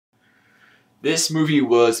This movie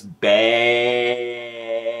was bad.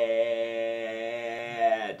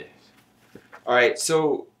 Alright,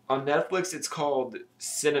 so on Netflix it's called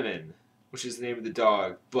Cinnamon, which is the name of the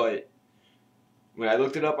dog, but when I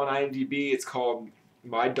looked it up on IMDb, it's called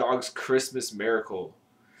My Dog's Christmas Miracle.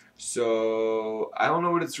 So I don't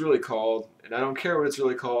know what it's really called, and I don't care what it's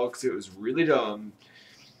really called because it was really dumb.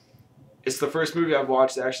 It's the first movie I've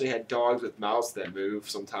watched that actually had dogs with mouths that move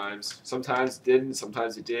sometimes. Sometimes it didn't,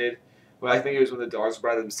 sometimes it did. But I think it was when the dogs were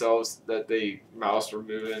by themselves that they mouths were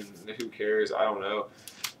moving. Who cares? I don't know.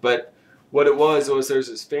 But what it was there's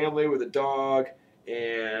this family with a dog,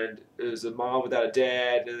 and there's a mom without a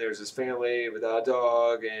dad, and there's this family without a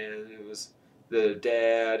dog, and it was the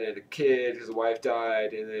dad and a kid because the wife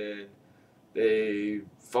died, and then they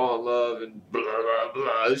fall in love and blah blah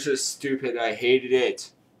blah. It was just stupid. I hated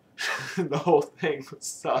it. The whole thing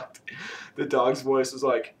sucked. The dog's voice was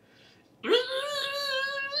like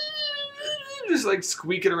just like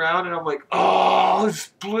squeaking around, and I'm like, oh,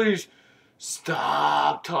 just please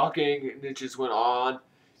stop talking, and it just went on.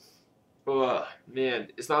 Oh man,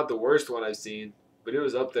 it's not the worst one I've seen, but it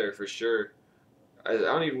was up there for sure. I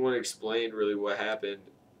don't even want to explain really what happened.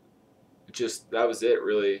 It just that was it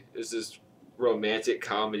really. It's this romantic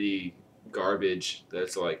comedy garbage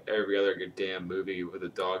that's like every other good damn movie with a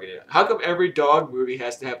dog in it. How come every dog movie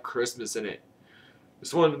has to have Christmas in it?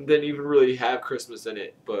 This one didn't even really have Christmas in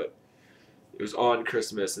it, but it was on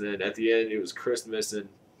Christmas, and then at the end it was Christmas, and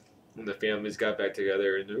the families got back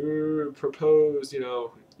together and proposed,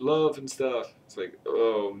 love and stuff. It's like,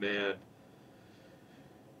 oh man,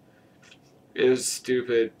 it was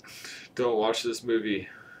stupid. Don't watch this movie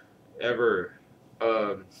ever.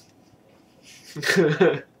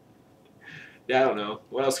 Yeah, I don't know.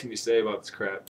 What else can you say about this crap?